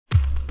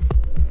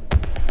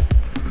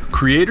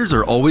Creators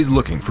are always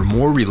looking for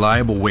more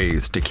reliable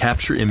ways to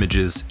capture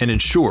images and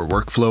ensure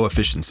workflow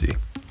efficiency.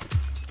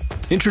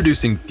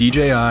 Introducing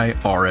DJI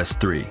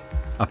RS3,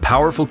 a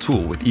powerful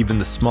tool with even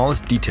the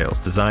smallest details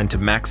designed to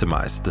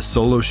maximize the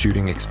solo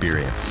shooting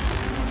experience.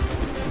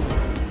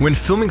 When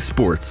filming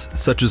sports,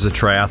 such as a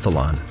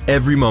triathlon,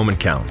 every moment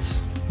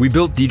counts. We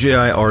built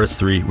DJI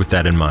RS3 with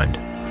that in mind.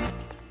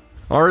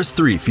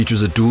 RS3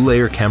 features a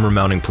dual-layer camera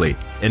mounting plate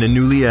and a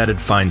newly added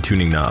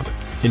fine-tuning knob,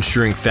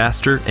 ensuring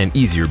faster and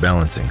easier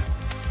balancing.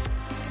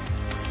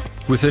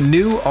 With a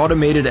new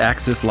automated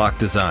axis lock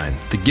design,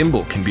 the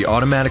gimbal can be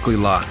automatically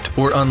locked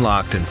or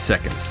unlocked in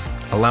seconds,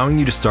 allowing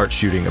you to start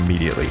shooting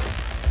immediately.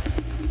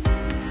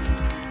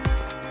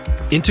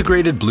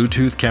 Integrated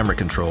Bluetooth camera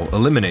control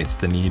eliminates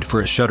the need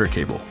for a shutter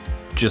cable.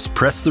 Just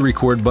press the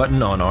record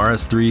button on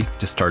RS3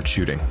 to start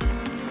shooting.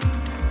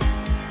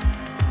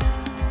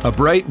 A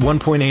bright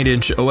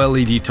 1.8-inch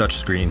OLED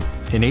touchscreen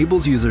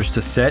enables users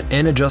to set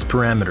and adjust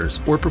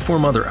parameters or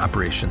perform other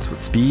operations with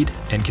speed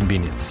and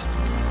convenience.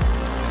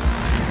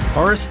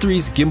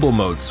 RS3's gimbal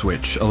mode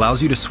switch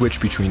allows you to switch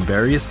between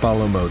various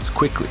follow modes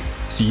quickly,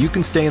 so you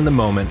can stay in the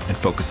moment and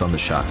focus on the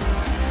shot.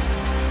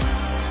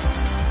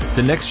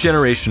 The next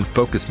generation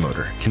focus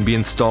motor can be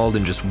installed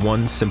in just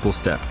one simple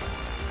step.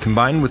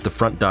 Combined with the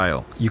front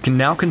dial, you can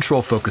now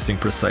control focusing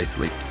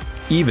precisely,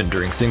 even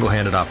during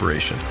single-handed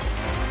operation.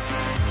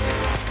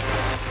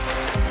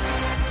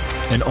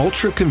 An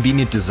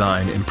ultra-convenient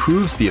design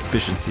improves the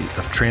efficiency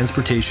of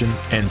transportation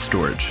and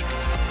storage.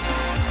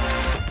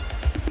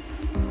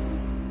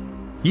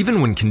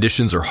 Even when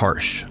conditions are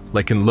harsh,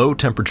 like in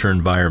low-temperature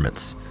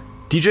environments,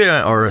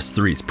 DJI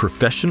RS3's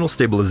professional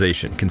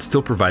stabilization can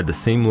still provide the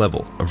same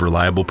level of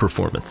reliable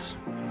performance.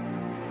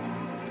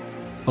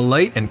 A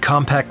light and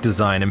compact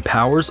design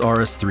empowers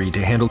RS3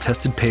 to handle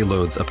tested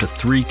payloads up to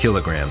 3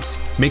 kilograms,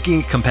 making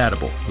it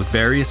compatible with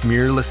various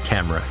mirrorless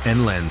camera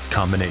and lens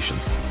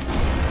combinations.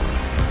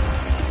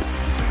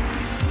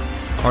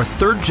 Our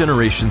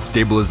third-generation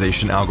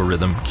stabilization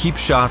algorithm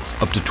keeps shots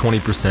up to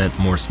 20%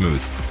 more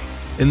smooth.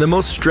 And the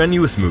most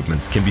strenuous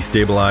movements can be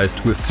stabilized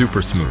with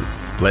Super Smooth,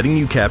 letting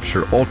you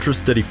capture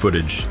ultra-steady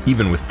footage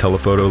even with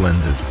telephoto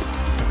lenses.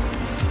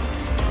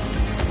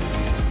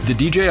 The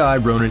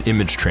DJI Ronin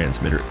image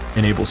transmitter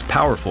enables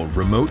powerful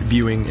remote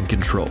viewing and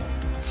control,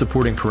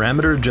 supporting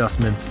parameter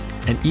adjustments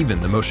and even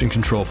the motion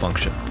control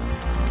function.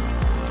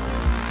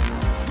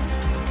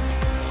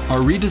 Our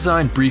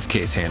redesigned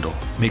briefcase handle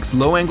makes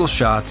low-angle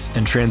shots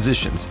and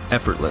transitions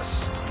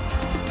effortless.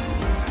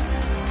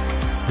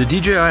 The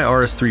DJI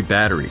RS3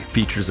 battery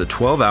features a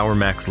 12-hour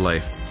max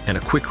life and a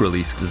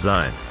quick-release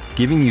design,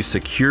 giving you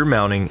secure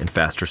mounting and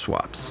faster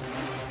swaps.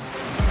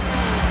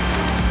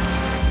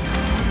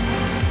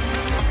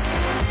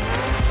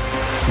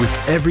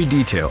 With every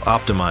detail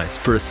optimized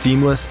for a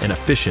seamless and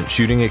efficient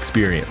shooting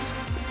experience,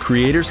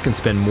 creators can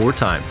spend more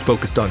time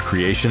focused on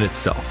creation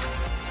itself.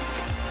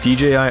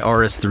 DJI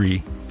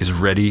RS3 is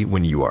ready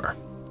when you are.